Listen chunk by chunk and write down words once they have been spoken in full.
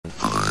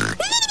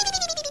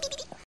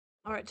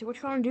Alright, so what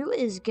you want to do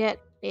is get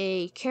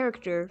a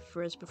character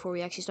first before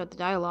we actually start the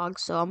dialogue.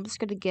 So I'm just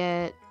going to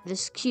get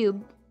this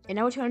cube. And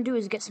now what you want to do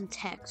is get some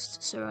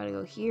text. So we're going to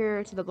go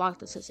here to the block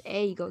that says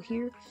A. You go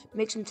here,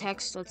 make some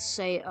text. Let's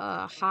say,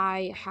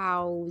 hi,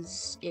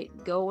 how's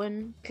it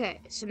going? Okay,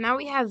 so now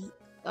we have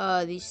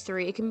these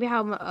three. It can be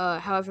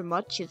however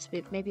much. It's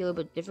maybe a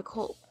little bit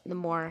difficult the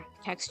more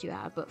text you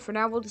have. But for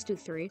now, we'll just do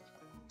 3.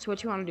 So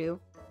what you want to do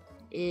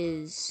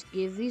is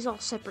give these all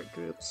separate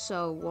groups.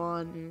 So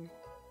 1,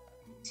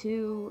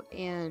 2,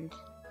 and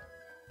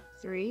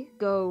 3.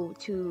 Go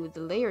to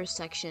the layers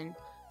section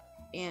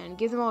and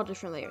give them all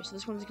different layers. So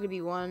this one's going to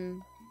be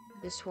 1,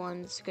 this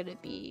one's going to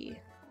be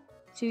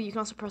 2. You can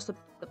also press the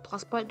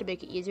plus button to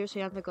make it easier, so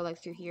you don't have to go like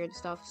through here and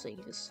stuff. So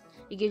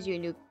it gives you a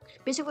new,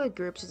 basically like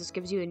groups, it just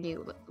gives you a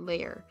new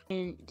layer.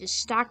 And just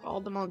stack all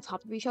of them on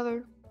top of each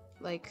other,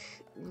 like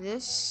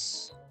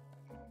this.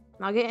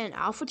 Now get an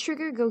alpha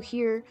trigger, go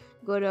here,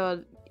 go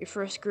to your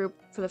first group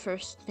for the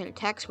first thing of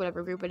text,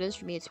 whatever group it is.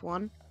 For me it's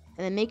 1.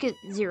 And then make it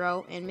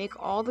 0, and make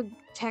all the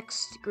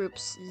text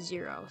groups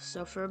 0.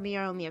 So for me,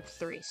 I only have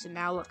 3. So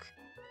now look.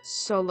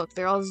 So look,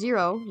 they're all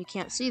 0. You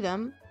can't see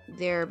them.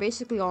 They're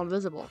basically all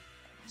invisible.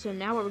 So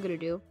now what we're going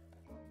to do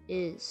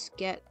is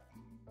get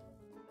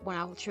one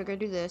alpha trigger,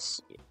 do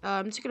this.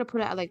 I'm just going to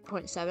put it at like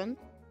 0.7, and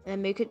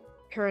then make it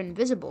her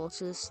invisible.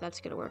 So that's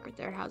going to work right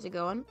there. How's it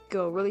going?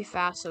 Go really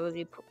fast, so it'll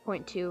be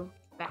 0.2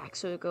 back.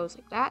 So it goes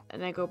like that,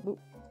 and I go boop,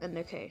 and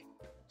okay.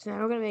 So now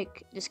we're going to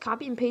just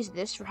copy and paste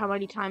this for how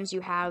many times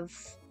you have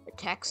a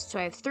text. So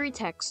I have 3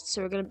 texts,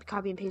 so we're going to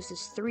copy and paste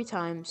this 3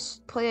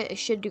 times. Play it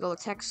should do all the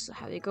text,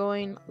 how they're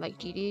going, like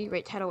GD,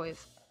 right, tidal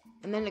wave.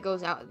 And then it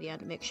goes out at the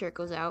end, make sure it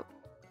goes out.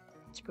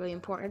 It's really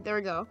important. There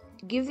we go.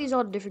 Give these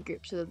all to different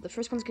groups. So the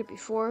first one's going to be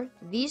 4.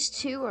 These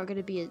 2 are going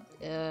to be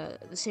the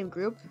same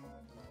group.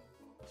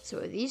 So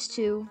these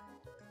 2,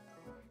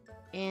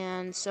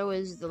 and so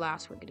is the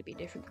last one going to be a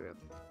different group.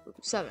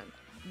 7.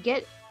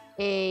 Get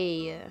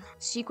a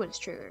sequence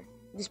trigger.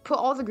 Just put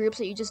all the groups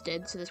that you just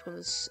did. So this one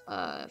is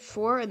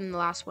 4, and then the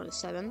last one is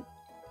 7.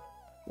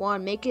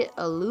 1, make it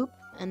a loop,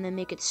 and then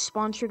make it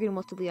spawn triggered and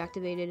multiply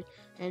activated,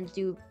 and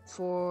do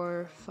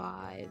 4,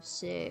 5,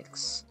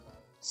 6,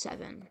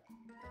 7.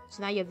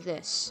 So now you have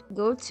this.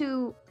 Go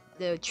to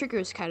the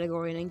triggers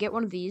category and then get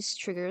one of these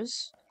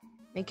triggers.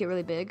 Make it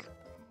really big.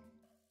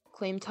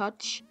 Claim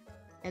touch,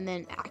 and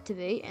then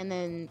activate, and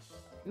then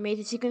make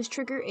the sequence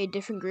trigger a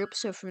different group.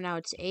 So from now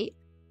it's 8.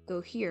 Go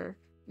here,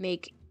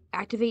 make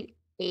activate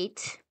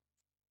 8,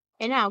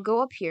 and now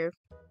go up here,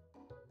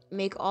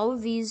 make all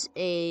of these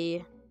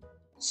a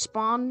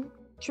spawn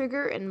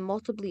trigger and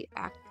multiply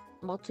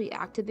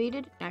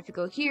activated. Now if you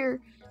go here,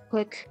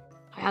 click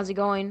how's it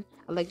going,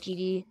 I like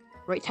GD,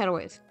 right, tidal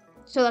wave.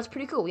 So that's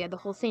pretty cool. We have the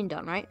whole thing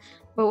done, right?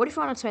 But what if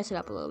you want to spice it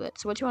up a little bit?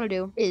 So what you want to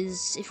do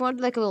is, if you want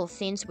like a little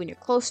thing, so when you're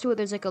close to it,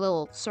 there's like a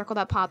little circle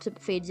that pops up,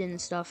 fades in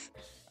and stuff.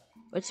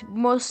 But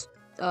most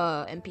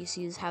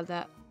NPCs have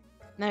that.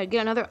 Now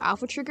get another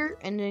alpha trigger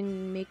and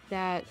then make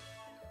that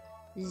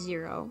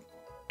 0.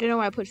 Don't know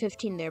why I put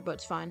 15 there, but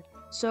it's fine.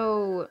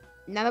 So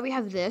now that we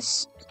have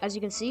this, as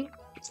you can see,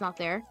 it's not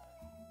there.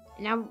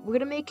 Now we're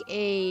gonna make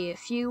a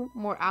few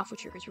more alpha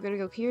triggers. We're gonna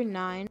go here,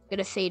 9.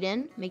 Gonna fade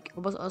in.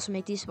 Also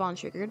make these spawn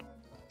triggered.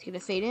 It's gonna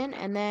fade in,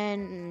 and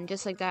then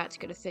just like that, it's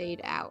gonna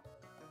fade out.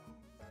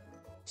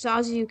 So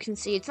as you can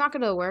see, it's not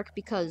gonna work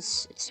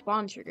because it's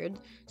spawn triggered.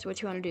 So what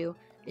you want to do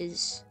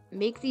is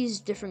make these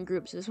different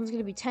groups. So this one's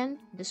going to be 10.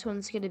 This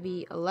one's going to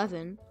be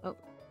 11. Oh,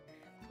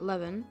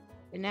 11.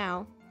 And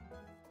now,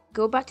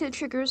 go back to the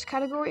triggers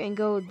category and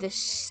go the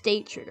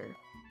state trigger.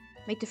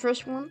 Make the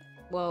first one,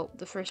 well,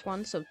 the first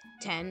one, so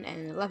 10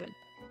 and 11.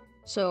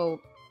 So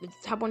the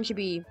top one should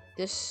be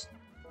this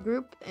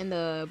group, and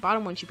the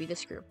bottom one should be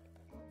this group.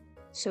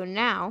 So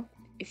now,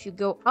 if you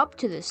go up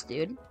to this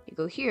dude, you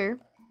go here,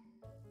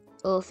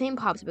 a little thing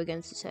pops up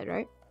against his head,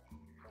 right?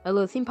 A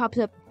little thing pops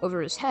up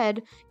over his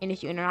head, and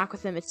if you interact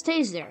with him, it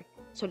stays there.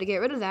 So to get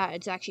rid of that,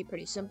 it's actually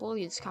pretty simple.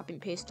 You just copy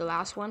and paste the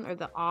last one, or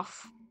the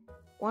off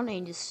one,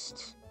 and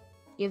just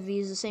give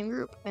these the same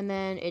group. And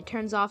then it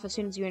turns off as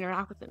soon as you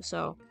interact with them.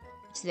 So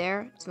it's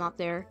there, it's not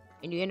there,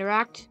 and you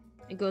interact,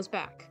 it goes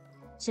back.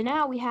 So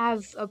now we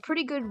have a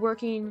pretty good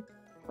working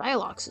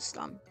dialogue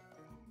system.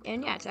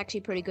 And yeah, it's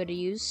actually pretty good to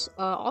use.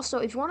 Also,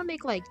 if you want to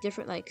make like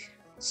different like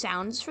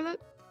sounds for that,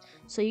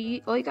 so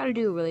all you gotta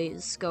do really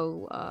is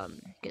go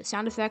get a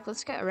sound effect.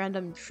 Let's get a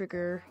random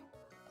trigger.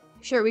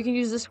 Sure, we can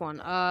use this one.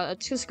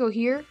 Let's just go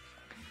here,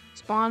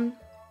 spawn,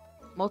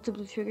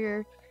 multiple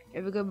trigger.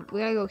 Here we go.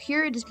 We gotta go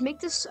here. Just make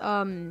this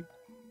the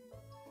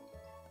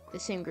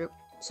same group.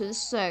 So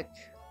this is like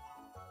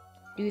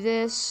do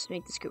this.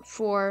 Make this group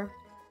 4.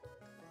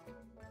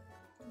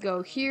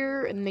 Go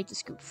here and make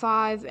this group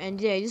 5, and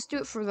yeah, just do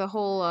it for the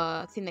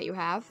whole thing that you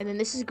have. And then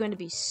this is going to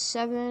be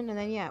 7, and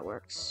then yeah, it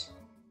works.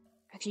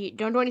 Actually,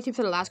 don't do anything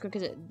for the last one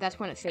because that's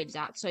when it fades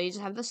out. So you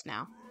just have this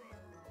now.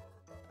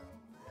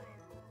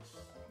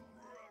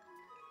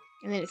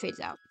 And then it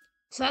fades out.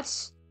 So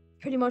that's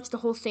pretty much the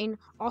whole thing.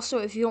 Also,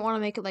 if you don't want to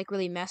make it like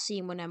really messy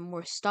and want to have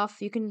more stuff,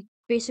 you can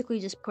basically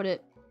just put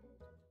it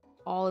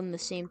all in the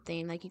same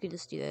thing. Like, you could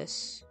just do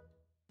this.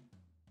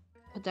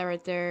 Put that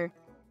right there.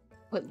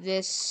 Put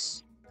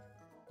this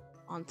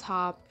on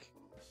top.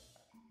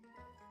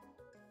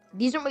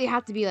 These don't really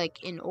have to be,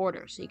 like, in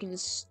order. So you can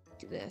just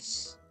do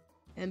this.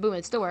 And boom,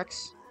 it still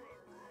works.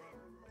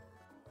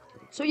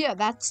 So yeah,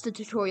 that's the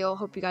tutorial.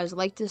 Hope you guys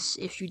liked this.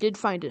 If you did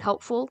find it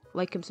helpful,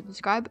 like and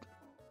subscribe.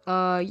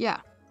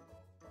 Yeah.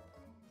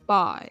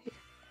 Bye.